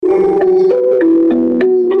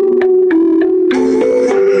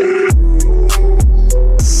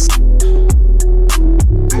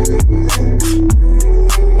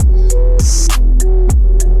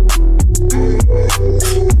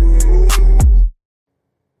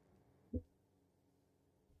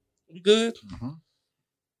You good? Mm-hmm.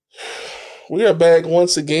 We are back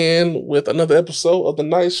once again with another episode of the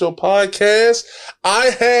Night Show podcast. I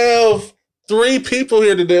have 3 people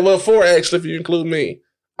here today. Well, 4 actually, if you include me.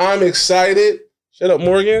 I'm excited. Shut up,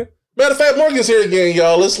 Morgan. Matter of fact, Morgan's here again,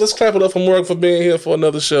 y'all. Let's clap it up for Morgan for being here for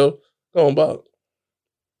another show. Go on, Bob.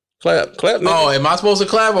 Clap, nigga. Oh, am I supposed to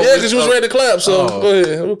clap? Yeah, because you was ready to clap, so go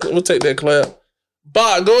ahead. We'll take that clap.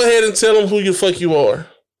 Bob, go ahead and tell them who the fuck you are.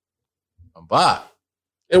 I'm Bob.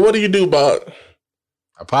 And what do you do, Bob?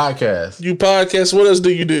 A podcast. You podcast. What else do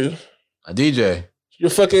you do? A DJ. You're a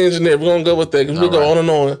fucking engineer. We're going to go with that because we'll go on and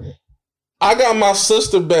on. I got my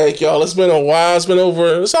sister back, y'all. It's been a while.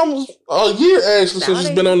 It's almost a year, actually, since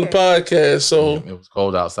she's been on the podcast. So it was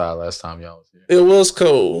cold outside last time y'all was here. It was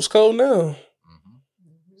cold. It's cold now. Mm-hmm.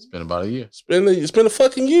 It's been about a year. It's been a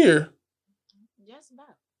fucking year. Just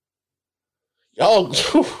about.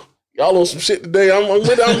 Y'all on some shit today. I'm with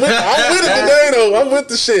it today, though. I'm with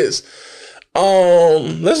the shits.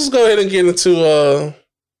 Let's just go ahead and get into no,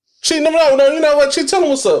 you know what? Tell them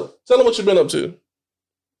what's up. Tell them what you've been up to.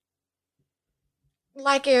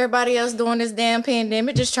 Like everybody else doing this damn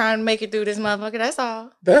pandemic, just trying to make it through this motherfucker. That's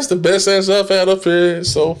all. That's the best answer I've had up here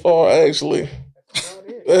so far, actually.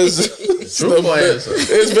 It's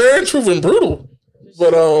very truthful and brutal.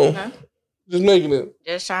 But just making it.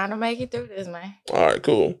 Just trying to make it through this, man. All right,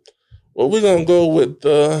 cool. Well, we're gonna go with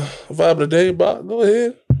vibe of the day, Bob. Go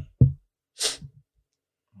ahead.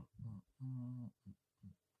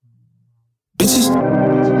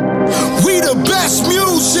 We the best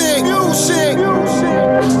music.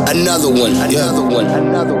 Another one.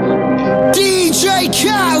 DJ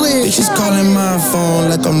Khaled. Bitches calling my phone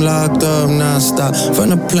like I'm locked up nonstop. From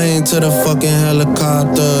the plane to the fucking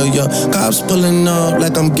helicopter, yeah. Cops pulling up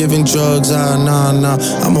like I'm giving drugs. Nah.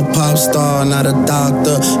 I'm a pop star, not a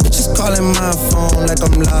doctor. Bitches calling my phone like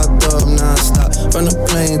I'm locked up nonstop. From the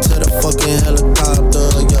plane to the fucking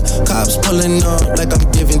helicopter, yeah. Cops pulling up like I'm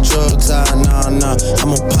giving drugs. Nah.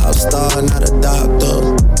 I'm a pop star, not a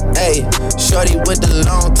doctor. Hey, shorty with the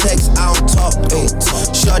long text, I don't talk. Ay.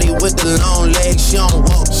 Shorty with the long legs, she don't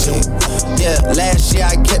walk. Ay. Yeah, last year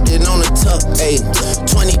I kept it on the tuck. Ay.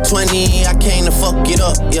 2020, I came to fuck it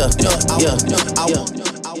up. Yeah.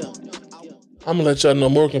 I'm gonna let y'all know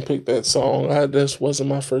Morgan picked that song. This wasn't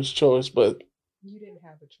my first choice, but you didn't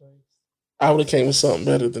have a choice. I would have came with something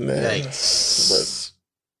better than that. Yikes.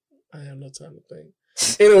 But I have no time to think.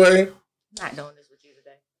 Anyway. Not doing this with you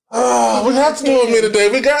today. Oh, we got to do it with me today.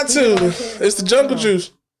 We got to. It's the jungle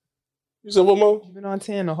juice. You said what, Mo? You've been on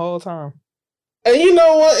 10 the whole time. And you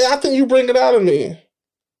know what? I think you bring it out of me.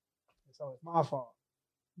 So it's my fault.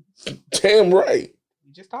 Damn right.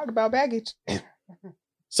 We just talked about baggage.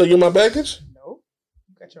 So you're my baggage? No.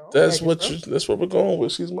 You got your own that's baggage, that's what we're going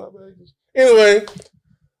with. She's my baggage. Anyway.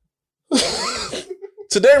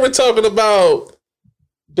 Today we're talking about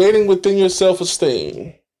dating within your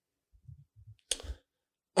self-esteem.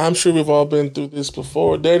 I'm sure we've all been through this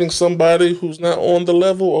before. Dating somebody who's not on the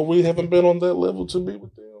level or we haven't been on that level to be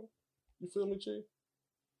with them. You feel me, Chief?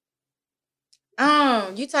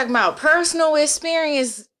 You talking about personal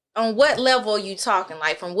experience? On what level are you talking?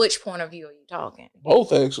 Like, from which point of view are you talking?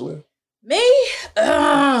 Both, actually. Me?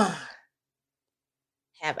 Have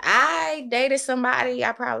I dated somebody?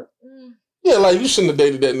 I probably... Yeah, like, you shouldn't have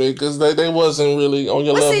dated that nigga because they wasn't really on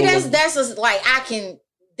your level. See, that's just like, I can,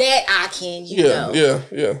 you know.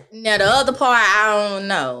 Yeah. Now, the other part, I don't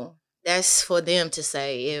know. That's for them to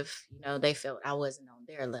say if, they felt I wasn't on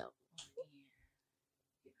their level.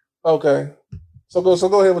 Okay. So go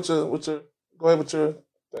ahead with your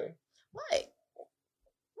thing. What?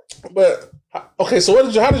 But, okay, so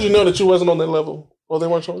how did you know that you wasn't on that level? Or they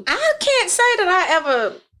weren't showing? I can't say that I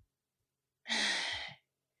ever...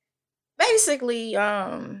 Basically,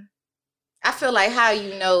 I feel like how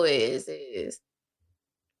you know is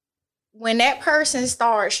when that person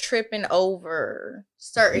starts tripping over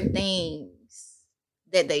certain things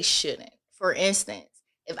that they shouldn't. For instance,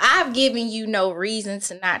 if I've given you no reason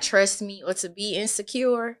to not trust me or to be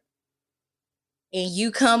insecure, and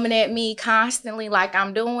you coming at me constantly like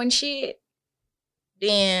I'm doing shit,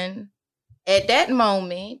 then at that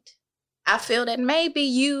moment, I feel that maybe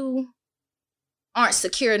you aren't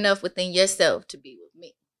secure enough within yourself to be with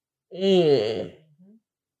me.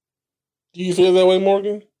 Do you feel that way,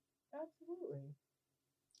 Morgan? Absolutely.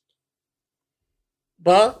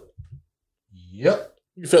 Bob? Yep.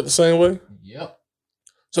 You felt the same way? Yep.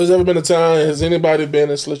 So has anybody been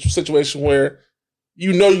in a situation where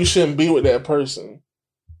you know you shouldn't be with that person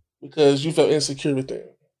because you felt insecure with them?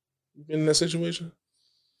 You been in that situation?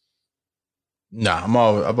 Nah,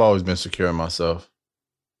 I've always been secure in myself.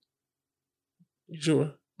 You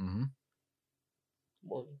sure? Mm-hmm.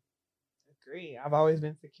 Morgan. disagree. I've always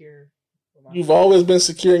been secure. You've always been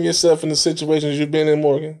securing yourself in the situations you've been in,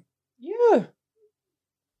 Morgan. Yeah.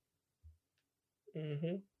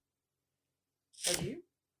 Mm-hmm. Have you?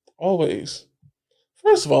 Always.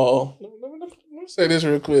 First of all, let me say this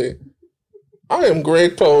real quick. I am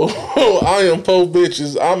Greg Poe. I am Poe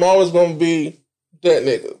bitches. I'm always gonna be that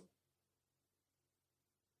nigga.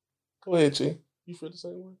 Go ahead, G. You feel the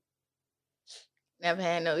same way? Never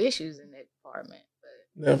had no issues in that department. But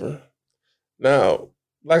Never. Now,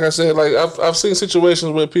 like I said, like I've seen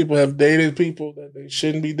situations where people have dated people that they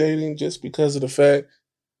shouldn't be dating just because of the fact,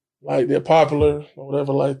 like they're popular or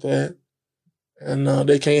whatever like that, and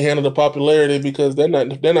they can't handle the popularity because they're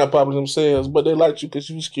not popular themselves, but they liked you because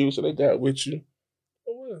you was cute, so they got with you.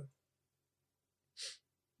 Oh, well.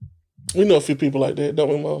 We know a few people like that, don't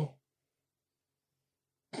we, Mo?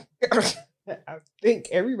 I think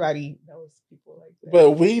everybody knows people like that.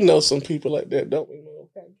 But we know some people like that, don't we, Mo?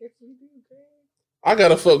 I guess we do, Greg. I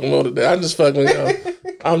gotta fuck Mo today. I'm just fucking y'all.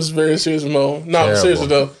 I'm just very serious, Mo. No, seriously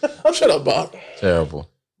though. Shut up, Bob.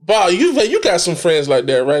 Terrible. Bob, you got some friends like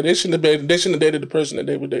that, right? They shouldn't have dated the person that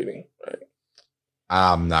they were dating, right?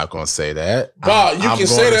 I'm not gonna say that. Bob, you can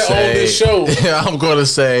say that on this show. I'm gonna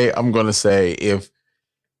say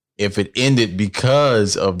if it ended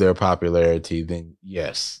because of their popularity, then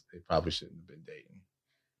yes, they probably shouldn't have been dating.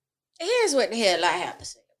 here's what the hell I have to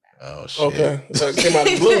say about Oh shit. Okay. That came out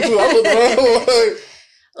of the blue too. I looked around it.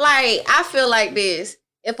 Like, I feel like this.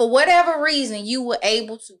 If for whatever reason you were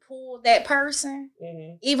able to pull that person,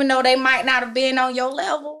 even though they might not have been on your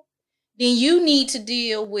level, then you need to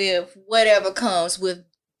deal with whatever comes with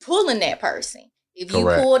pulling that person. If you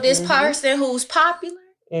Correct. pull this person who's popular,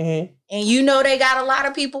 and you know they got a lot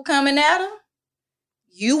of people coming at them,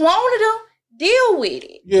 you wanted them, deal with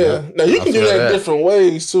it. Yeah. Now you can do that different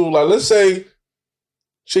ways too. Like, let's say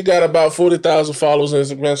she got about 40,000 followers on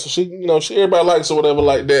Instagram, so she everybody likes her, whatever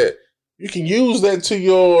like that. You can use that to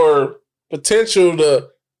your potential to,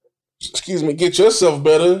 get yourself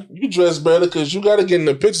better. You dress better because you got to get in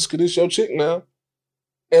the pictures because it's your chick now.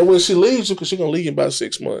 And when she leaves you, because she's going to leave you in about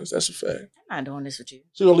 6 months. That's a fact. I'm not doing this with you.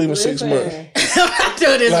 She's going to leave in 6 months. I'm not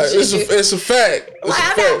doing this with you. It's a fact. It's a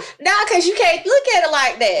fact. No, because you can't look at it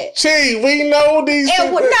like that. Gee, we know these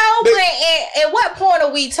people. But at what point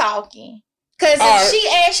are we talking? Because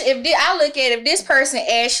I look at if this person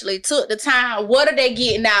actually took the time, what are they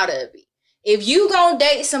getting out of it? If you gonna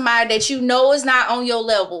date somebody that you know is not on your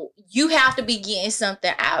level, you have to be getting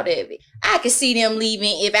something out of it. I could see them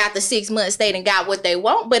leaving if after 6 months they done got what they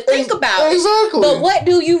want, but think about it. But what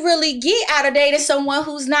do you really get out of dating someone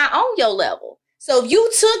who's not on your level? So if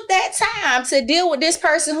you took that time to deal with this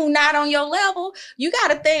person who's not on your level, you got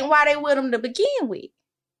to think why they with them to begin with.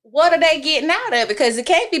 What are they getting out of it? Because it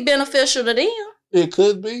can't be beneficial to them. It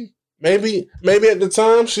could be. Maybe at the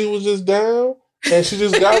time she was just down. And she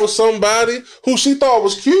just got with somebody who she thought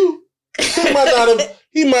was cute.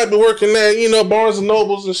 He might be working at, Barnes and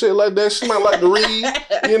Nobles and shit like that. She might like to read.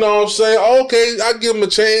 You know what I'm saying? Okay, I give him a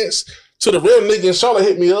chance. To the real nigga in Charlotte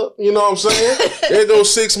hit me up. You know what I'm saying? There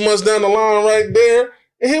goes 6 months down the line right there.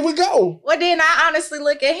 And here we go. Well, then I honestly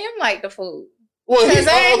look at him like the fool. Well,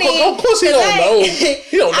 of course he don't know.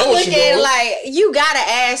 He don't know what she doing. I look at it like, you got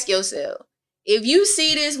to ask yourself, if you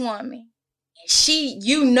see this woman,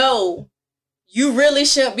 and you really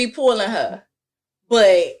shouldn't be pulling her,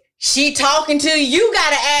 but she talking to you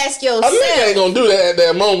gotta ask yourself. A nigga ain't gonna do that at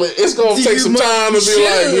that moment. It's gonna take some time to be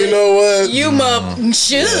like, you know what? You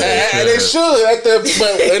should. And they should.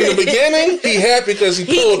 But in the beginning, he happy because he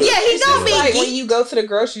pulled her. Yeah, he gonna be. Like when you go to the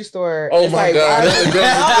grocery store. Oh my God. Wait a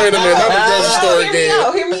minute. Not the grocery store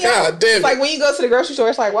again. Hear me out. Damn it's like when you go to the grocery store,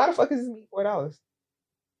 it's like, why the fuck is this meat $4?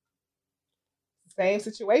 Same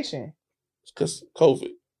situation. It's because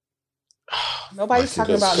COVID. Nobody's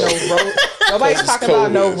talking about Nobody's talking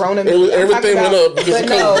about no Rona meat. Everything went up because of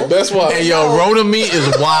COVID. That's why. Hey, yo, Rona meat is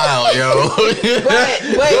wild, yo.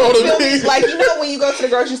 but like, when you go to the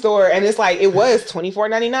grocery store and it's like, it was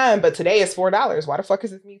 $24.99, but today it's $4. Why the fuck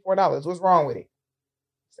is this meat $4? What's wrong with it?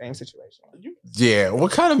 Same situation. Yeah,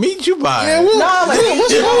 what kind of meat you buy? Yeah,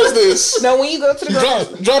 what's wrong with this? No, when you go to the grocery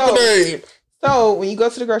store. Drop a name. So when you go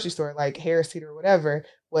to the grocery store, like Harris Teeter or whatever,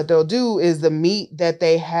 what they'll do is the meat that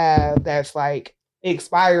they have that's like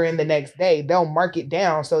expiring the next day, they'll mark it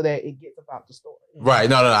down so that it gets about the store. Right.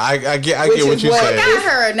 No. I get what you're saying. I got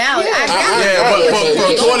her now. But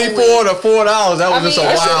from $24 to $4, that was just a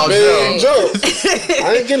wild joke.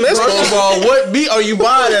 I ain't getting that. First of all, what meat are you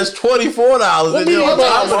buying that's $24? And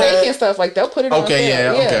then steak and stuff, like they'll put it on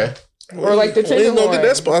sale. Okay. Or like the tenderloin. Don't get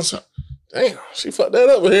that sponsor. Damn, she fucked that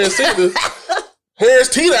up with here. Harris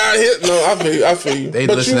Teeter out here. No, I feel you. They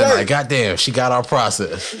But listening you right. like, goddamn, she got our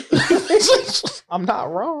process. I'm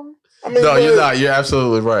not wrong. I mean, No, but, you're not. You're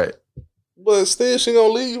absolutely right. But still, she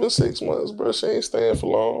gonna leave in 6 months, bro. She ain't staying for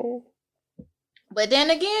long. But then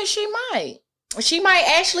again, she might. She might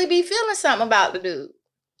actually be feeling something about the dude.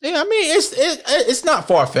 Yeah, I mean, it's not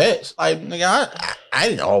far fetched. Like, nigga, I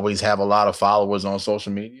didn't always have a lot of followers on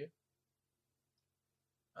social media.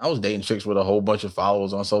 I was dating chicks with a whole bunch of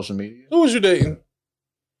followers on social media. Who was you dating?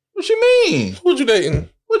 What you mean? Who was you dating?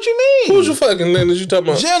 What you mean? Who was you fucking Linda? You talking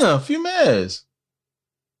about? Jenna Fumez.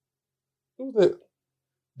 Who's that?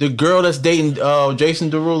 The girl that's dating Jason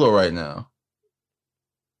Derulo right now.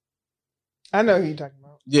 I know who you're talking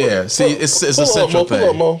about. Yeah, see, it's a Pull central up, Mo. thing. Pull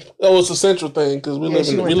up, Mo. Oh, it's a central thing because we Yeah,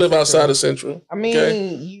 she went to live outside Central. of Central. I mean,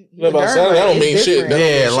 Okay? you Live outside. I don't mean shit. different.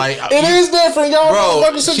 Yeah, like It is different, y'all. bro.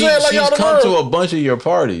 Fucking Central act like She's y'all the come world. to a bunch of your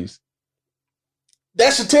parties.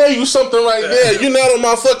 That should tell you something right there. You're not on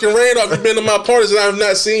my fucking radar. You've been to my parties and I have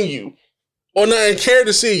not seen you. Or not cared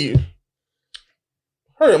to see you.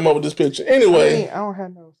 Hurry up with this picture. Anyway. I mean, I don't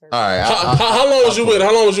have no. All right. How long was you with her?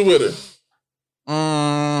 How long was you with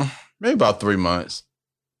her? Maybe about 3 months.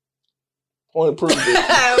 Point prove it. You did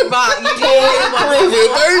Prove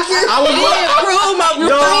it. Thank you.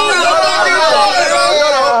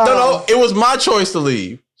 No. It was my choice to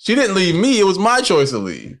leave. She didn't leave me. It was my choice to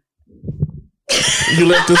leave. You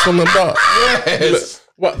left this woman Bob. Yes.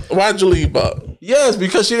 Why'd you leave Bob? Yes,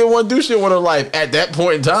 because she didn't want to do shit with her life at that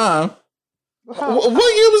point in time.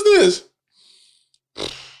 What year was this?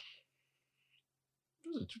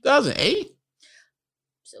 2008?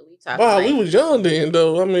 So we talking Wow, like, we was young then,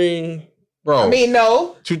 though. I mean, Bro. I mean,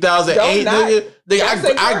 no. 2008, Don't nigga. don't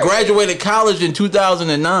say I right. graduated college in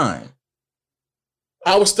 2009.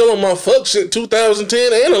 I was still on my fuck shit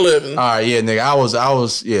 2010 and 11. All right, yeah, nigga. I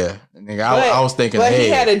was, yeah. Nigga, I was thinking, But hey. he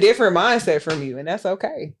had a different mindset from you, and that's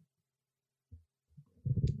okay.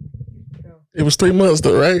 It was 3 months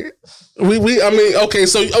though, right? I mean, okay,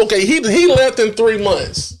 he left in 3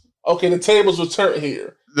 months. Okay, the tables were turned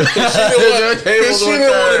here. She didn't want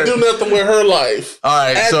to do nothing with her life. All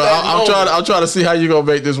right, At so that I'm trying to see how you gonna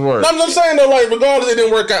make this work. No, I'm just saying though, like, regardless, it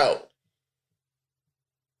didn't work out.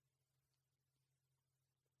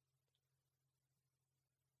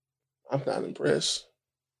 I'm not impressed.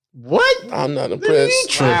 What? I'm not You impressed.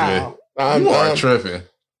 tripping? Wow. You are tripping.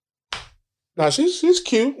 Nah, she's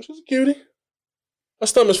cute. She's a cutie. Her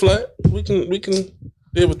stomach's flat. We can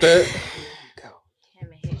deal with that. him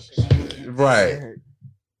and his shit. Right.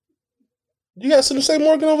 You got something to say,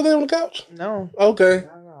 Morgan, over there on the couch? No. Okay.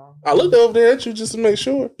 No. I looked over there at you just to make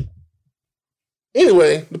sure.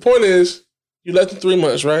 Anyway, the point is, you left in 3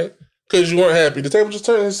 months, right? Because you weren't happy. The table just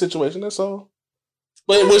turned in his situation. That's all.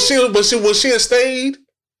 But would she have stayed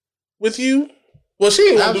with you? Well, she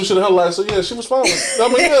didn't want to do shit in her life, so yeah, she was fine. I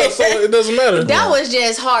mean, yeah, so it doesn't matter. That was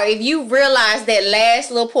just hard. If you realize that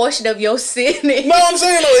last little portion of your sentence No, I'm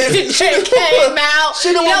saying though, if that came out, She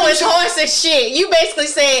didn't want that to was do horse and shit. You basically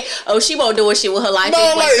said, "Oh, she won't do shit with her life." no,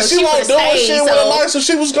 anyway, like so she won't do would've shit stayed, with her so- life, so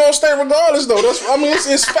she was gonna stay regardless. Though that's, I mean,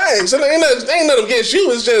 it's facts. It ain't nothing against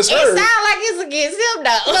you. It's just It her. sounds like it's against him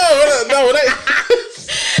though. No, it ain't.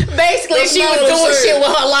 Basically, That's she not was what I'm doing saying. shit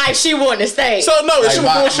with her life. She wouldn't have stayed. So no, Like she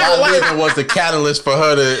was doing shit with my life. leaving was the catalyst for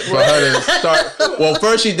her to start. Well,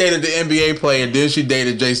 first she dated the NBA player, then she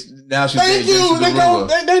dated Jason. Now she's Thank dating you. Jason They know,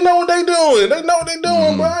 Derulo. they know what they doing. They know what they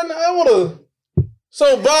doing, bro. I wanna.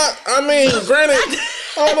 So Bot, I mean, granted,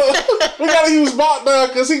 we gotta use Bot now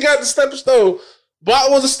because he got the stepping stone.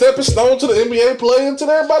 Bot was a stepping stone to the NBA player and to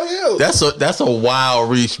everybody else. That's a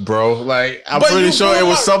wild reach, bro. Like I'm But pretty you sure it feel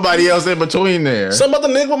was like- somebody else in between there. Some other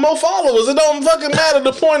nigga with more followers. It don't fucking matter.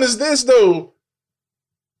 The point is this, though.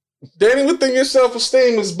 Dating within your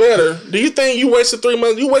self-esteem is better. Do you think you wasted 3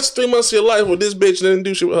 months? You wasted 3 months of your life with this bitch and didn't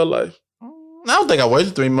do shit with her life. I don't think I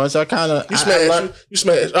waited 3 months. I kind of You smashed. You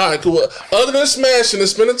smashed. All right, cool. Other than smashing and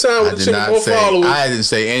spending time I with the did chick with not more say. followers, I didn't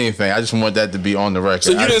say anything. I just want that to be on the record.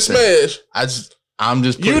 so you I didn't said- smash. I'm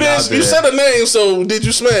just You putting it out didn't. there. You said a name, so did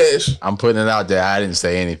you smash? I'm putting it out there. I didn't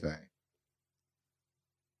say anything.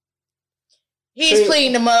 He's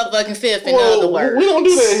pleading the motherfucking fifth. In other words, we don't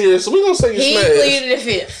do that here, so we gonna say you he smashed. pleaded the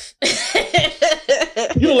fifth.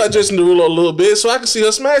 You look like Jason Derulo a little bit, so I can see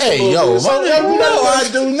her smashing. Hey, a little yo, bit. So, my yeah, we nigga, gotta no, go- I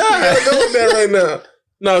do we not. gotta go with that right now.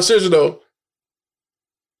 No, seriously though.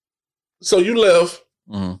 So you left,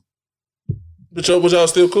 Mhm. but was y'all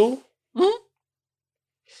still cool? Mhm.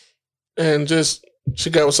 And just she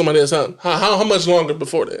got with somebody else. How much longer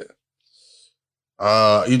before that?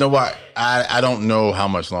 You know what? I don't know how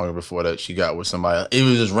much longer before that she got with somebody else. It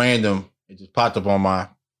was just random. It just popped up on my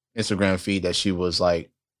Instagram feed that she was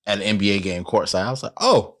like at an NBA game courtside. I was like,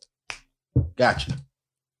 oh, Gotcha.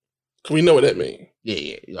 We know what that means.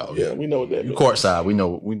 Yeah. Yeah, we know what that You means. courtside. We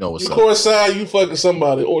know what's You up. courtside, you fucking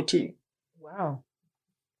somebody or two. Wow.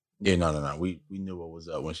 Yeah, no. We knew what was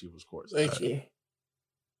up when she was courtside. Thank you.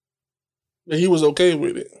 And he was okay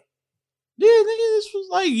with it. Yeah, nigga, this was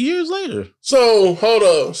like years later. So hold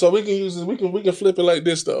up. So we can use this. We can flip it like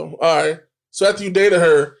this though. All right. So after you dated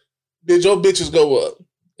her, did your bitches go up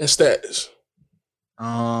in status?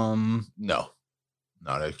 No,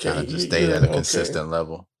 they kind of just stayed at a consistent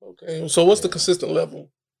level. Okay. So what's the consistent level?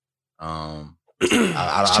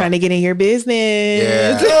 Just trying to get in your business.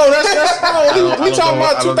 Yeah. No, that's we talking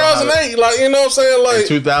about 2008. Like, you know what I'm saying? Like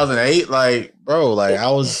 2008, like, bro, like I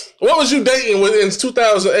was. What was you dating with in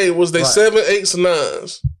 2008? Was they 7, 8s, and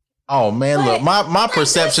 9s? Oh man, look, my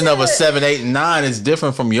perception of a 7, 8, and 9 is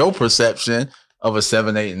different from your perception of a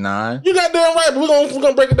 7, 8, and 9. You got damn right, but we're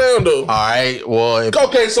gonna break it down though. All right. Well,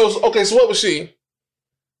 okay, so what was she?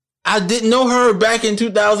 I didn't know her back in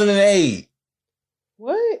 2008.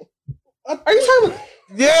 What? Are you talking about?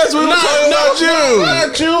 Yes, we were talking about you.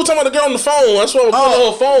 Not you. Talking about the girl on the phone. That's what I'm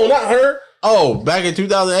calling her phone, not her. Oh, back in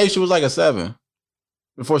 2008, she was like a 7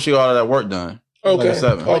 before she got all that work done. Okay, like a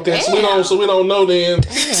 7. Okay, so we don't know then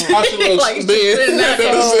how she looks like then.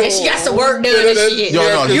 And she got some work done and shit.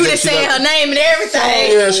 You just saying her name and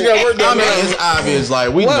everything. Yeah, she got work done. I mean, it's obvious.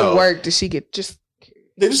 Like we know. What work did she get? Just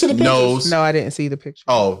did you see the pictures? Nose. No, I didn't see the picture.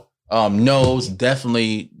 Oh, nose,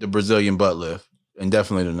 definitely the Brazilian butt lift. And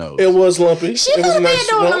definitely the nose. It was lumpy. She could have been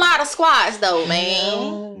doing a lot of squats though,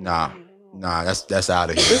 man. Nah, that's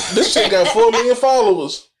out of here. This chick got 4 million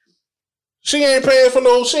followers. She ain't paying for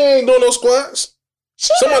she ain't doing no squats.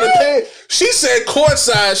 Somebody paying. She said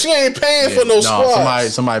courtside. She ain't paying for no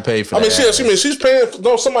squats. Somebody paid for that. I mean, she's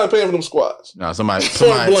paying. Somebody paying for them squats. No, somebody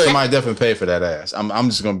definitely paid for that ass. I'm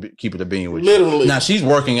just gonna keep it a bean with you. Literally. Now she's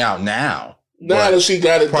working out now. Now that she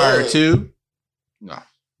got it prior done. to, no.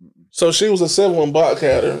 So she was a 7-1 bot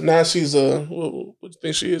catter. Now she's what do you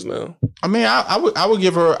think she is now? I mean, I would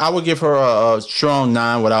give her a strong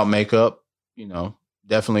 9 without makeup. You know,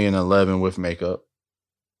 definitely an 11 with makeup.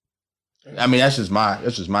 I mean, that's just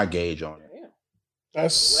my gauge on it.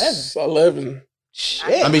 That's 11.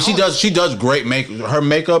 Shit. I mean, she does great makeup. Her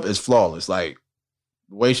makeup is flawless. Like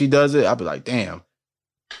the way she does it, I'd be like, damn,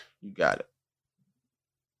 you got it.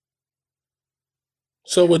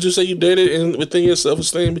 So would you say you dated within your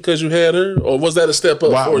self-esteem because you had her? Or was that a step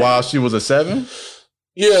up for you? While she was a 7?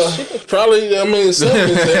 Yeah, probably. I mean, 7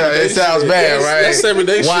 is it sounds bad, right? That's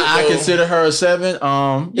everyday Why shit, I consider her a 7?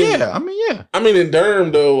 Yeah. I mean, in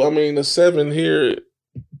Durham, though, I mean, the 7 here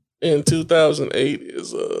in 2008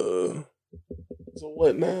 is a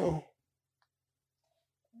what now?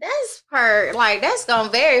 That's gonna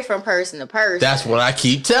vary from person to person. That's what I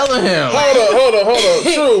keep telling him. Hold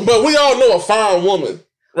on. True, but we all know a fine woman,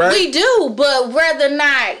 right? We do, but whether or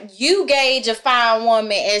not you gauge a fine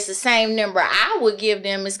woman as the same number I would give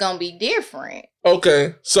them is gonna be different.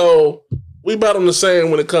 Okay, so we about on the same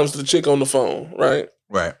when it comes to the chick on the phone, right?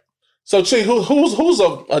 Right. So, chick, who's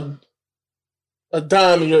a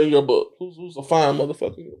dime in your book? Who's a fine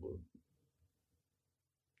motherfucker in your book?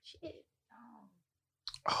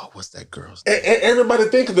 Oh, what's that girl's name? Everybody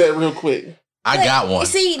think of that real quick. I got one.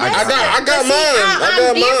 See, I got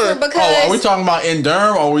mine. Because are we talking about in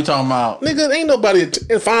Durham or are we talking about? Nigga, ain't nobody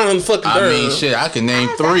fine in fucking Durham. I mean, shit, I can name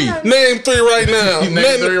 3. Name 3 right now.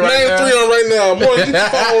 name 3 right now. More, get your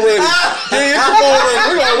phone ready. Get your phone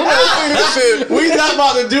ready. We're gonna see this shit. We not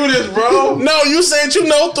about to do this, bro. No, you said you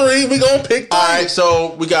know 3. We gonna pick 3. All right,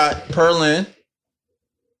 so we got Perlin.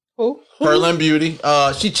 Who? Perlin Beauty.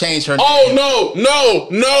 She changed her name. Oh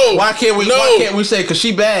no. Why can't we say because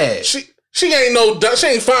she bad? She ain't she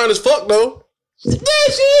ain't fine as fuck though. Yeah,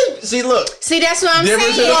 she is. See, look. See, that's what I'm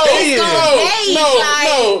Difference saying. No.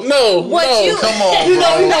 Come on, you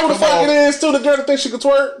know who the fuck it is too? The girl that thinks she can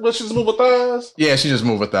twerk, but she just move her thighs. Yeah, she just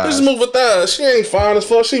move her thighs. She just move her thighs. She ain't fine as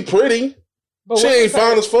fuck. She pretty. But she ain't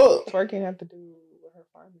fine as fuck. Twerking have to do with her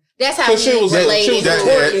fine. That's how she was related.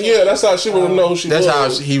 Yeah, that's how she would know who she was.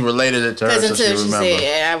 That's how he related it to her. Because until she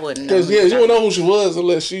said, I wouldn't know. Because you wouldn't know who she was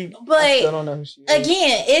unless she. But I still don't know who she is.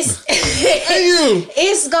 Again,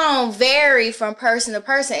 it's gonna vary from person to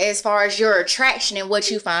person as far as your attraction and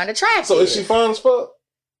what you find attractive. So is she fine as fuck?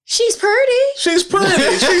 She's pretty. She's pretty.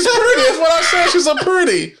 That's what I said. She's a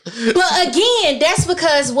pretty. But again, that's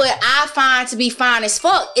because what I find to be fine as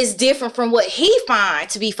fuck is different from what he find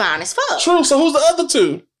to be fine as fuck. True. So who's the other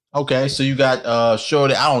 2? Okay, so you got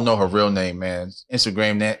Shorty. I don't know her real name, man.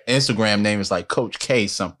 Instagram name is like Coach K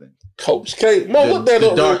something. Coach K. Mo, look that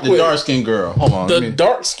up real quick. The dark skinned girl. Hold on. The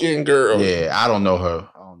dark skinned girl. Yeah, I don't know her.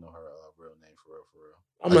 Real name for real.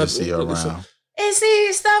 I'm gonna see her around. And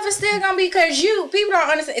see, stuff is still gonna be because people don't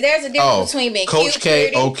understand. There's a difference between being Coach cute, K,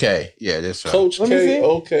 pretty. okay, yeah, that's right. Coach K,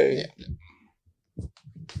 okay. Yeah.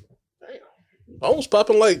 I was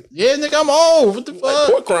popping like nigga, I'm old. What the fuck?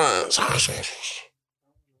 like pork rinds.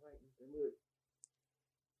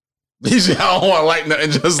 He said, I don't want to like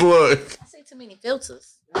nothing. Just look. I see too many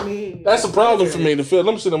filters. I mean, That's a problem for me to feel.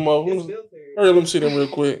 Let me see them all. Let me see them real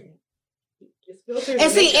quick.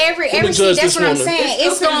 And see, every judge see, that's this what I'm woman. saying.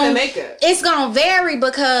 It's gonna vary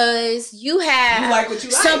because you have like what you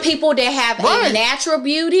like. some people that have a natural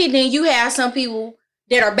beauty, and then you have some people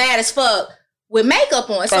that are bad as fuck with makeup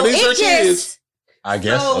on. So these it your just kids? I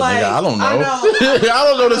guess. So, Nigga, I don't know. I I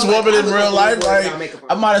don't know this woman in real life. Like,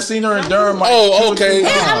 I might have seen her in Durham. Like, Oh, okay.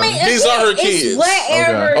 I mean, These are her kids. It's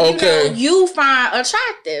whatever Okay. you find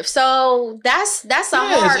attractive. So that's a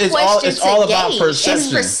hard question it's to all about gauge. perception.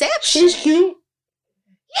 It's perception. She's cute,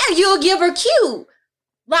 Yeah, you'll give her cute.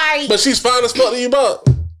 Like, but she's fine as fuck to you, but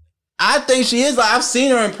I think she is. Like, I've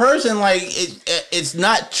seen her in person. Like, it's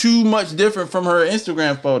not too much different from her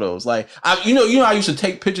Instagram photos. Like, you know, I used to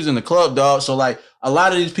take pictures in the club, dog. So like, a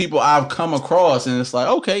lot of these people I've come across, and it's like,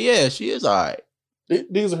 okay, yeah, she is all right.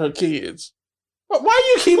 These are her kids. But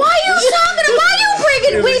why you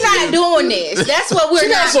bringing? We not doing this. That's what we're She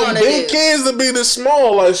got not some gonna big do. kids to be this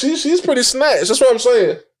small. Like she's pretty snatched. That's what I'm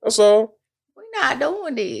saying. That's all. We're not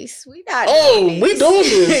doing this. We not. Oh, doing we doing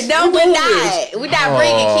this. No, We we're doing not. this. We're not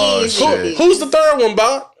bringing kids. shit. in this. Who's the third one,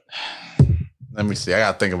 Bob? Let me see. I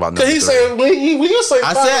gotta think about. Cause he said we can say.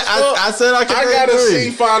 I fine said as fuck. I said I can. I bring gotta three.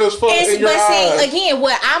 see fine as fuck in your But see, eyes. again,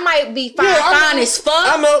 what I might be fine I know. as fuck.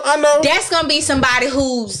 I know. That's gonna be somebody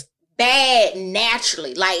who's bad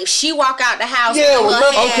naturally. Like if she walk out the house. Yeah, with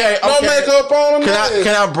well, her hair- no makeup on.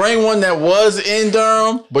 Can I bring one that was in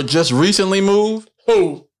Durham but just recently moved?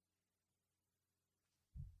 Who?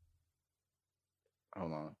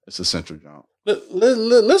 Hold on, it's a central jump.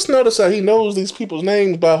 Let's notice how he knows these people's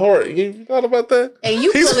names by heart. You thought about that? And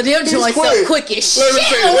you He's- pulling them he's joints quick. up quick as shit Let me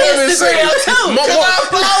see. on Let me see. Instagram too. Morgan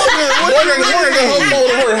got her phone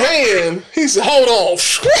in her hand. He said, "Hold on."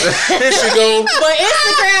 Here she go. But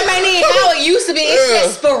Instagram ain't even how it used to be. It's Yeah.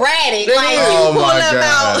 just sporadic. Yeah. Like Oh you pull my them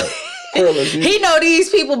God. out. Curly, He know these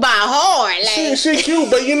people by heart. Like she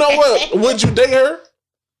cute, but you know what? Would you date her?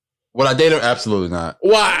 Would I date her? Absolutely not.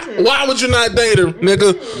 Why? Why would you not date her,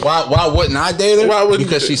 nigga? Why wouldn't I date her? Why wouldn't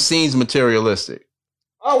because you? she seems materialistic.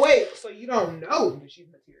 Oh wait, so you don't know that she's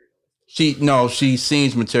material? She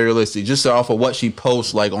seems materialistic just off of what she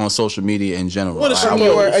posts like on social media in general. What is she I-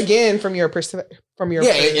 post? From your perspective.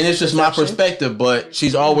 Yeah, and it's just my perspective. But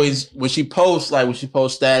she's always when she posts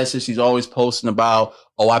statuses, she's always posting about,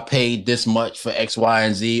 oh, I paid this much for X, Y,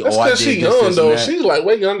 and Z. That's Oh, I did because she this, young this, though. and that. She's like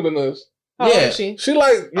way younger than us. How old Yeah. is she? She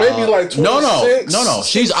like maybe like 26. No.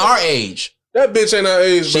 She's our age. That bitch ain't our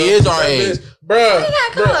age. She bro. is our That age. bitch- bruh. you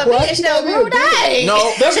not call a Bruh, bitch though, bro. That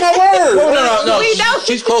No, That's my word. no. We know.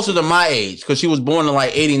 She's closer to my age because she was born in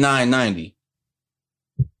like 89, 90.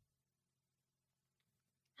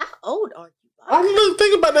 How old are you? I'm really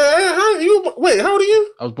thinking about that. How old are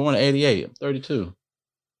you? I was born in 88. I'm 32.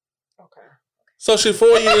 Okay. So she 4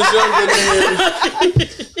 years younger than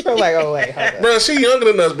So like, oh wait, hold on. Bruh, she younger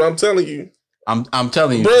than us, bro. I'm telling you. I'm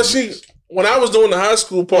telling you. Bruh, when I was doing the high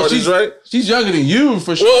school parties, right? She's younger than you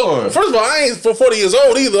for Well, sure. first of all, I ain't for 40 years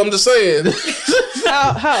old either. I'm just saying.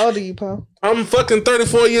 How old are you, Paul? I'm fucking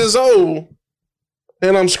 34 years old.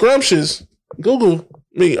 And I'm scrumptious. Google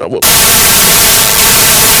me.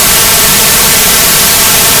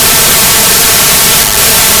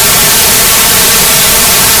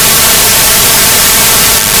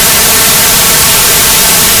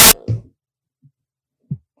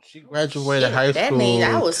 She graduated high That school means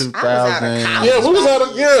I was out of 2000. college. Yeah, we was out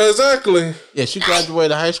of, yeah, exactly. Yeah, she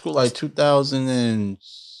graduated high school like 2000 and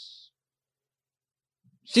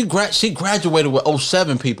she graduated with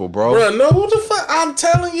 07 people, bro. Bruh, no, what the fuck? I'm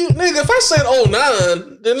telling you, nigga, if I said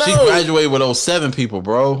 09, then no. She graduated with 07 people,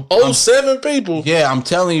 bro. 07 people. Yeah, I'm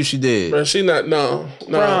telling you she did. Bruh, she not, no.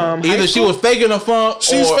 From Either she was faking the funk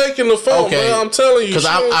She's or, faking the phone, Okay. bro. I'm telling you. because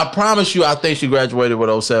I promise you, I think she graduated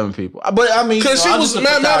with 07 people. But I mean, Because you know, she I'm was, just a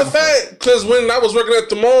matter of photographer. fact, because when I was working at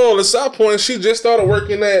the mall at South Point, she just started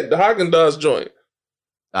working at the Haagen-Dazs joint.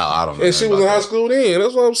 Oh, I don't know. And she nothing was in about high that. school then.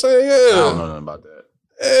 That's what I'm saying, I don't yeah. know nothing about that.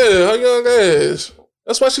 Yeah, her young ass.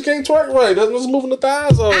 That's why she can't twerk right. That's what's moving the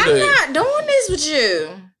thighs all I'm day. not doing this with you.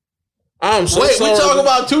 I'm so Wait, sorry. we talking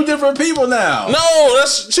about two different people now. No,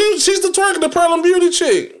 she's the twerking, the Pearl and Beauty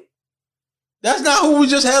chick. That's not who we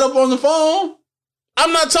just had up on the phone.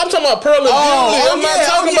 I'm talking about Pearl and Beauty. I'm not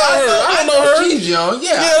talking about her. I don't know her. She's young.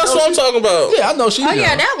 Yeah, that's what I'm talking about. Yeah, I know she's young.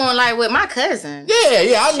 Yeah, that one like with my cousin.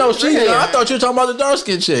 Yeah, I know she's young. I thought you were talking about the dark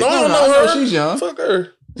skin chick. No, I don't know her. She's young. Fuck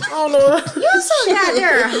her. I don't know her. You so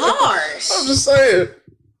goddamn harsh. I'm just saying.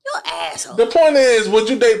 You asshole. The point is, would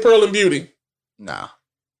you date Pearl and Beauty? Nah.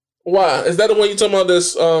 Why? Is that the one you talking about?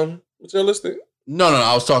 This materialistic? No.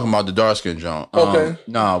 I was talking about the dark skin John. Okay.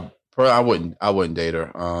 No, Pearl, I wouldn't date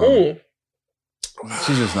her.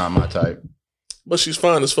 She's just not my type. But she's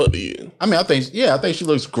fine as fuck to you. I mean, I think she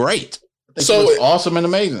looks great. I think she looks awesome and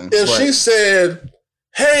amazing. If she said,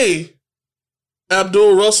 "Hey,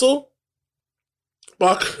 Abdul Russell,"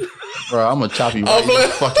 bro, I'm gonna chop you right in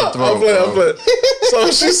the fucking throat. I'm playing.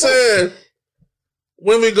 So she said,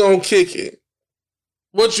 "When we gonna kick it?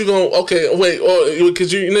 What you gonna? Okay, wait,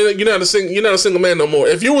 because you're not a single man no more.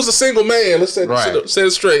 If you was a single man, let's say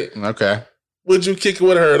it straight. Okay, would you kick it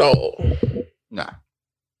with her at all? Nah.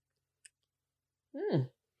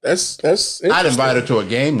 That's. I'd invite her to a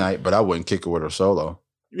game night, but I wouldn't kick her with her solo.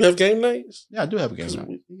 You have game nights? Yeah, I do have a game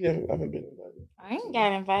night. Yeah, I haven't been invited. I ain't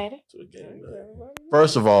got invited to a game night.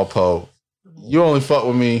 First of all, Poe, you only fuck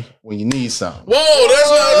with me when you need something. Whoa, that's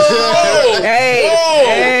not. Hey,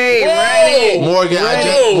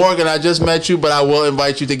 Morgan, I just met you, but I will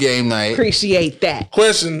invite you to game night. Appreciate that.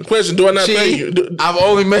 Question: Do I not pay you? I've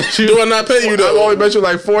only met you. Do I not pay you though? I've only met you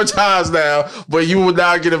like 4 times now, but you will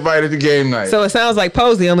not get invited to game night. So it sounds like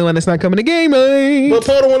Poe's the only one that's not coming to game night. But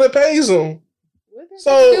Poe the one that pays him.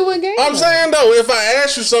 So I'm saying though, if I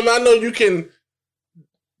ask you something, I know you can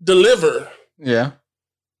deliver. Yeah.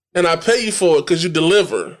 And I pay you for it because you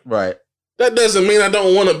deliver. Right. That doesn't mean I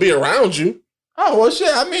don't want to be around you. Oh, well, shit.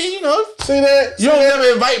 I mean, see that? You don't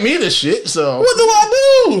never invite me to shit, so. What do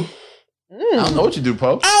I do? I don't know what you do,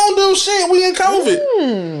 Poe. I don't do shit. We in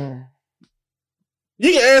COVID.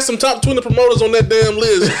 You can ask some top 20 promoters on that damn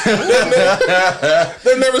list.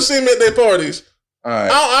 They've never seen me at their parties. All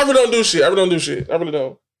right. I really don't do shit. I really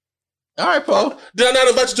don't. All right, Poe. Did I not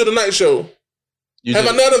invite you to the night show? Have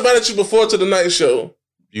I not invited you before to the night show?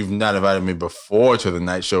 You've not invited me before to the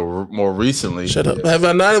night show more recently. Shut up. Have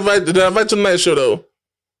I not invited? Did I invite you to the night show though?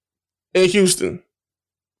 In Houston.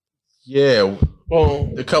 Yeah.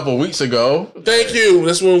 A couple weeks ago. Thank you.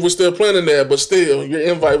 That's when we're still planning that, but still, your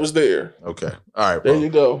invite was there. Okay. All right, There you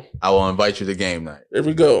go. I will invite you to game night. There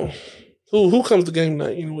we go. Who comes to game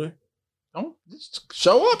night anyway? Don't just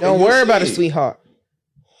show up. Don't worry about it, sweetheart.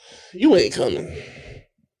 You ain't coming.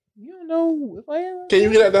 You don't know if I am. Can you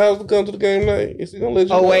get out the house to come to the game night? Is he gonna let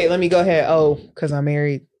you? Oh know? wait, let me go ahead. Oh, because I'm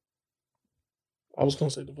married. I was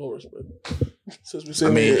gonna say divorce, but since we said,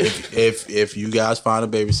 I mean, if you guys find a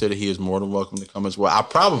babysitter, he is more than welcome to come as well. I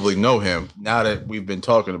probably know him now that we've been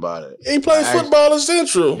talking about it. He plays football at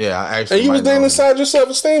Central. Yeah, I actually. And you was dating inside your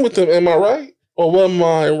self-esteem with him. Am I right? Or am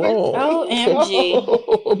I wrong?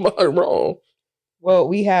 OMG. Am I wrong? Well,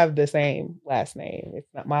 we have the same last name.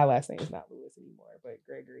 It's not my last name. Is not Lewis anymore, but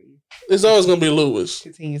Gregory. It's always gonna be Lewis.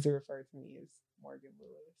 Continues to refer to me as Morgan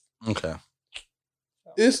Lewis. Okay.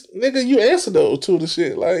 So. Nigga, you answered those to the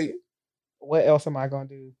shit. Like, what else am I gonna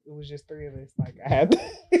do? It was just 3 of us. Like I had.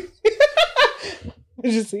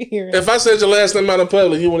 Just here. If I said your last name out in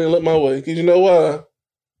public, you wouldn't look my way. Cause you know why?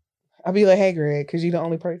 I'll be like, hey, Greg, because you're the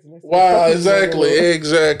only person. Wow, exactly.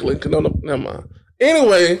 No, never mind.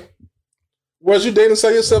 Anyway, was you dating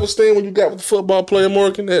your self-esteem when you got with the football player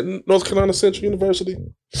Morgan at North Carolina Central University?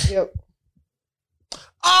 Yep.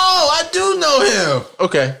 Oh, I do know him.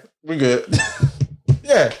 Okay, we're good.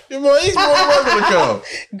 Yeah, he's more welcome to come.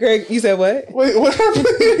 Greg, you said what? Wait, what happened?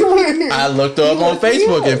 I looked up on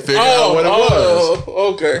Facebook and figured out what it was.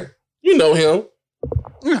 Okay. You know him.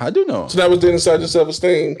 Yeah, I do know him. So that was dating inside your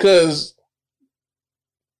self-esteem. Because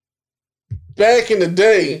back in the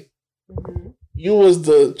day, you was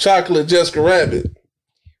the chocolate Jessica Rabbit.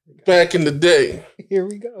 Back in the day. Here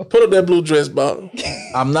we go. Put up that blue dress, Bob.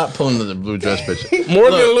 I'm not pulling the blue dress picture.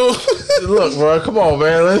 Morgan look, bro, come on,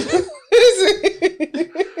 man.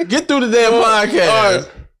 Get through the damn podcast.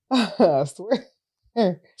 All right. I swear.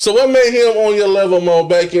 So what made him on your level, Mo,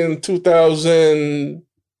 back in 2010?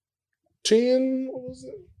 What was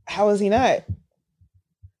it? How was he not?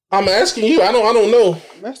 I'm asking you. I don't know.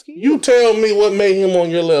 I'm asking you. You tell me what made him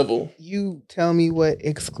on your level. You tell me what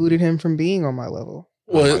excluded him from being on my level.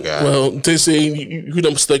 Well, they say you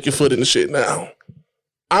done stuck your foot in the shit now.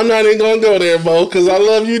 I'm not even gonna go there, Mo, because I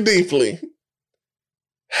love you deeply.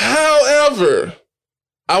 However,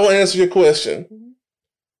 I will answer your question.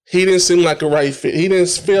 He didn't seem like a right fit. He didn't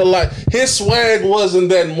feel like his swag wasn't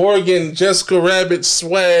that Morgan Jessica Rabbit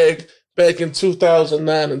swag back in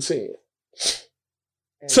 2009 and 10.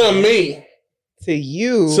 To me. To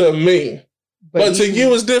you. To me. But to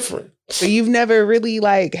you, it's different. So you've never really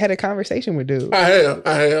like had a conversation with dude. I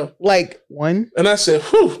have. Like one. And I said,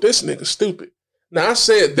 "Whew, this nigga stupid." Now I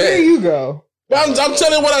said that. There you go. But I'm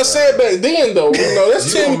telling you what I said back then, though. You know,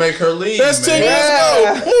 that's 10. Make her leave. That's 10 years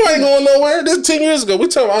ago. You ain't going nowhere. That's 10 years ago.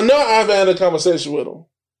 I know I've had a conversation with him.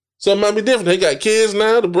 So it might be different. They got kids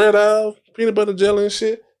now, the bread aisle, peanut butter jelly and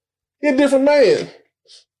shit. He a different man.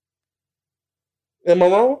 Am I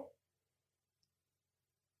wrong?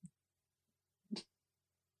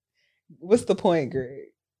 What's the point, Greg?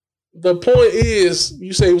 The point is,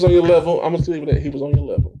 you say he was on your level. I'm gonna leave it at he was on your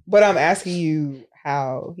level. But I'm asking you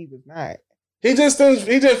how he was not. He just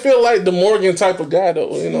didn't feel like the Morgan type of guy,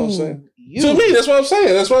 though. You know what I'm saying? To me, that's what I'm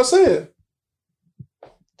saying. That's what I'm saying.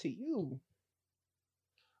 To you.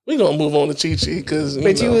 We gonna move on to Chi-Chi because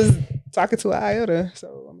you was talking to an Iota,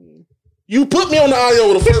 so I mean, you put me on the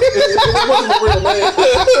IO with the first. It wasn't for real, man.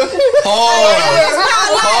 Pause.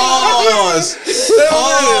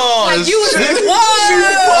 Like you was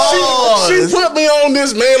She put me on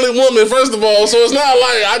this manly woman, first of all, so it's not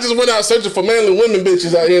like I just went out searching for manly women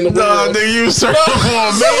bitches out here in the world. No, nigga, you searching for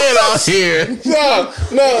a man out here. No.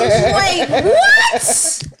 Wait,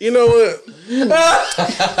 what? You know what?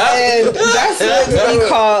 and that's what we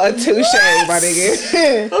call a touche, my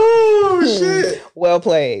nigga. Oh shit! Well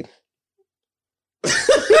played.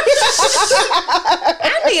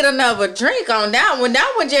 I need another drink on that one.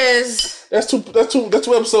 That one just. That's two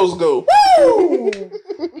episodes ago.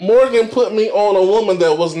 Morgan put me on a woman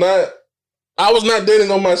that was not. I was not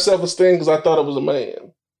dating on my self-esteem because I thought it was a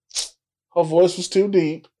man. Her voice was too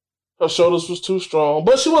deep. Her shoulders was too strong,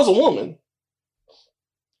 but she was a woman.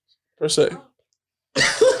 Per se.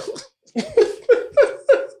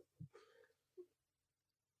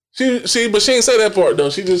 But she ain't say that part though.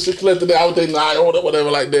 She just left it out there, or whatever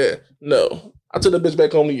like that. No. I took the bitch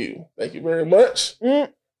back home to you. Thank you very much. You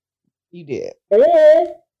did.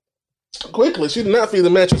 Quickly, she did not feed the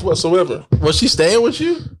mattress whatsoever. Was she staying with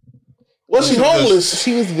you? Was she homeless?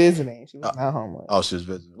 She was visiting. She was not homeless. Oh, she was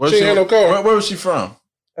visiting. She ain't had no car. Where was she from?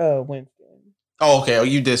 Winston. Oh, okay. Oh,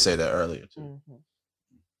 you did say that earlier too. Mm-hmm.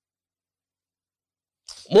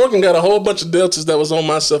 Morgan got a whole bunch of deltas that was on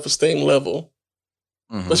my self-esteem level.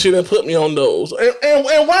 Mm-hmm. But she didn't put me on those.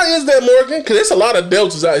 And why is that, Morgan? Because there's a lot of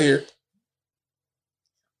deltas out here.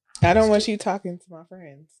 I don't want you talking to my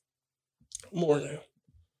friends. Morgan.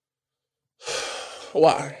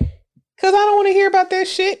 Why? Because I don't want to hear about that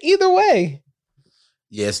shit either way.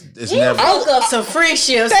 Yes, it's you never. fuck up some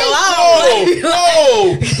friendships, so I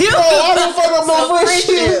don't fuck up no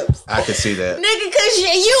friendships. I can see that, nigga. Cause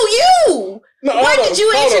you. No, what did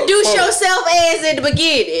you introduce yourself as in the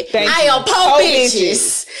beginning? I am po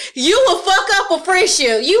bitches. You will fuck up a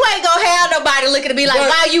friendship. You ain't gonna have nobody looking to be like,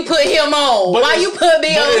 why you put him on? Why you put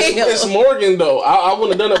me on him? It's Morgan though. I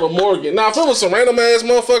wouldn't have done that with Morgan. Now if it was some random ass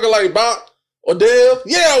motherfucker like Bop or Dev,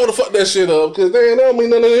 yeah, I would have fucked that shit up because they don't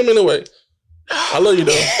mean nothing to him anyway. I love you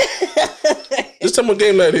though. Just tell me what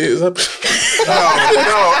game night is. No,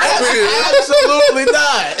 absolutely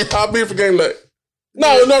not. I'll be here for game night.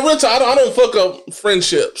 No, real talk. I don't fuck up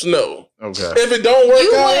friendships. No. Okay. If it don't work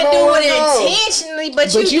you out, wouldn't do it intentionally,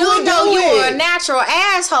 but you do know you're a natural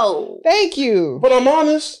asshole. Thank you. But I'm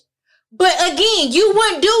honest. But again, you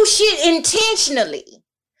wouldn't do shit intentionally.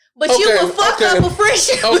 But you would fuck up a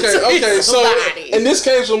friendship. Okay. So in this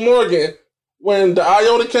case with Morgan, when the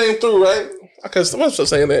Iota came through, right? I'm still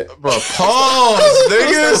saying that. Bro, pause,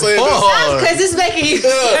 nigga. Pause. Because it's making you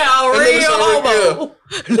sound real homo.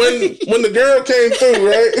 When the girl came through,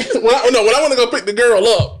 right? When I went to go pick the girl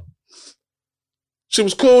up, she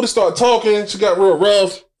was cool. They started talking. She got real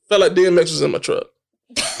rough. Felt like DMX was in my truck.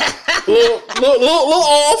 little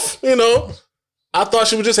off, you know. I thought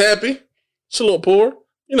she was just happy. She's a little poor.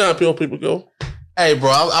 You know how poor people go. Hey,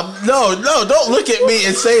 bro, no, don't look at me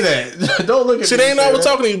and say that. Don't look at me. See, they ain't always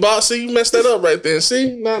talking to you, boss. See, you messed that up right there.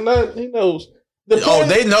 See, not he knows.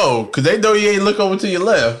 They know, because they know you ain't look over to your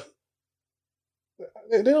left.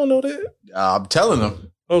 They don't know that. I'm telling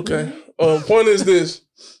them. Okay. Point is this.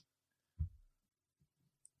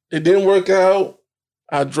 It didn't work out.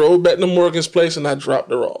 I drove back to Morgan's place and I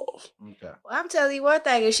dropped her off. Okay. Well, I'm telling you one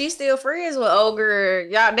thing. If she's still friends with old girl,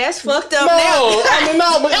 y'all, that's fucked up No,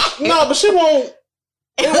 now. but she won't.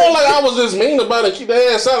 It wasn't like I was just mean about it. Keep the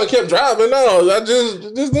ass out and kept driving. No, it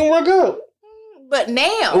just didn't work out. But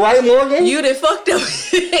now, right, Morgan? You done fucked up.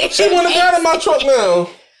 She wouldn't have got in my truck now.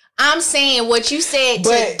 I'm saying what you said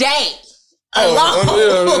today. Yeah. You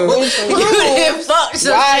done fucked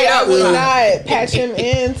some shit up. I would not patch him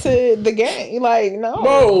into the game. Like, no.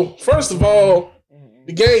 Mo, first of all,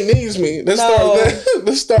 the gang needs me. Let's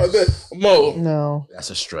start that. Mo. No. That's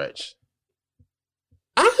a stretch.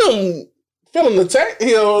 I am Feeling attacked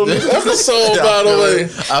here on this episode, by the way.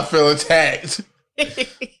 I feel attacked.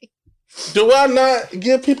 Do I not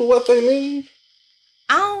give people what they need?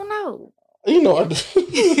 I don't know. You know I do.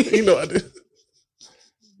 You know I do.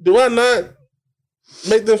 Do I not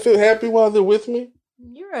make them feel happy while they're with me?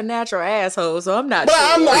 You're a natural asshole, so I'm not. But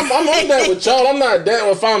sure. I'm that with y'all. I'm not that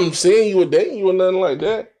if I'm seeing you or dating you or nothing like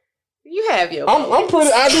that. You have your. I'm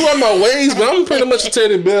pretty. I do have my ways, but I'm pretty much a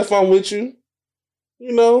teddy bear if I'm with you.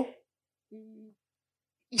 You know.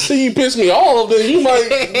 See, you piss me off, then you might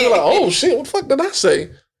be like, "Oh shit, what the fuck did I say?"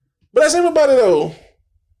 But that's everybody though,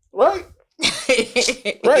 right?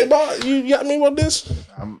 Right, Bob? You got me with this?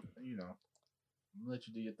 I'm gonna let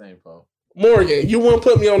you do your thing, Paul. Morgan, you won't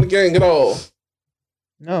put me on the gang at all.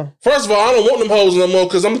 No. First of all, I don't want them hoes no more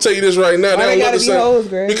because I'm gonna tell you this right now. Why they they don't gotta look be the same. hoes,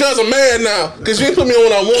 Greg? Because I'm mad now. Because you ain't put me on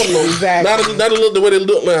when I want them. Exactly. Now they look the way they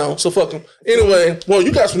look now. So fuck them. Anyway, well,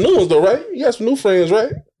 you got some new ones though, right? You got some new friends,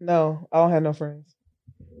 right? No, I don't have no friends.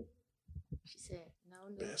 She said, "No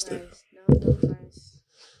new friends, no new friends."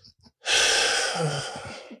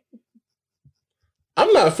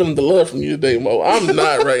 I'm not feeling the love from you today, Mo. I'm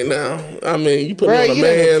not right now. I mean, you put Bro, me on a you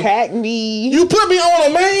done man. attack me. You put me on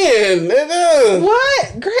a man, nigga.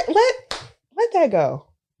 What? Let that go.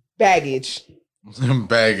 Baggage.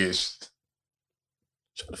 Baggage.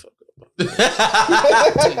 Shut the fuck up.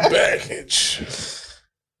 Baggage.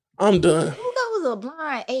 I'm done. Who goes a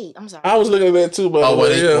blind 8? I'm sorry. I was looking at that too, but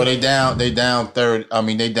they down third. I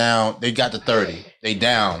mean, they got to 30. They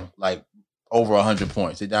down like over 100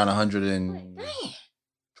 points. They down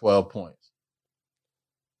 112 points.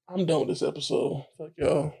 I'm done with this episode. Fuck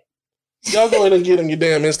y'all. Y'all go ahead and get them your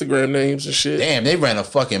damn Instagram names and shit. Damn, they ran a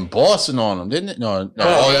fucking Boston on them, didn't it? No,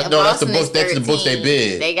 that's the book. That's the book they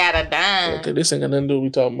bid. They got a dime. Okay, this ain't got nothing to do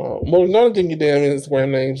with what we talking about. Mo, go ahead and get your damn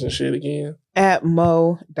Instagram names and shit again. At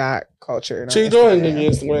mo.culture. She go ahead and get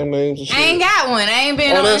your Instagram names and shit. I ain't got one. I ain't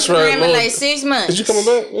been on that's Instagram right, in like 6 months. Is you coming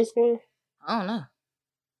back Instagram? I don't know.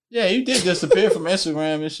 Yeah, you did disappear from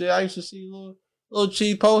Instagram and shit. I used to see little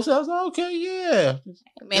cheap posts. I was like, okay, yeah.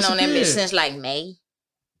 Been on that bitch since like May.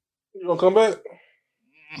 You gonna come back?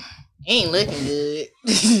 Ain't looking good.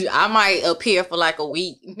 I might appear for like a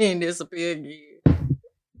week and then disappear again.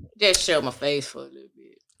 Just show my face for a little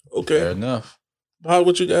bit. Okay. Fair enough. Bob,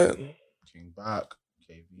 what you got? King Bach,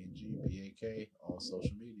 KVNG, PAK, all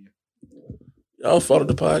social media. Y'all follow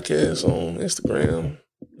the podcast on Instagram.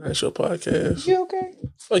 Nice Show Podcast. You okay?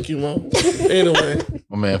 Fuck you, Mo. Anyway.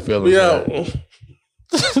 My man Phil We is out. right.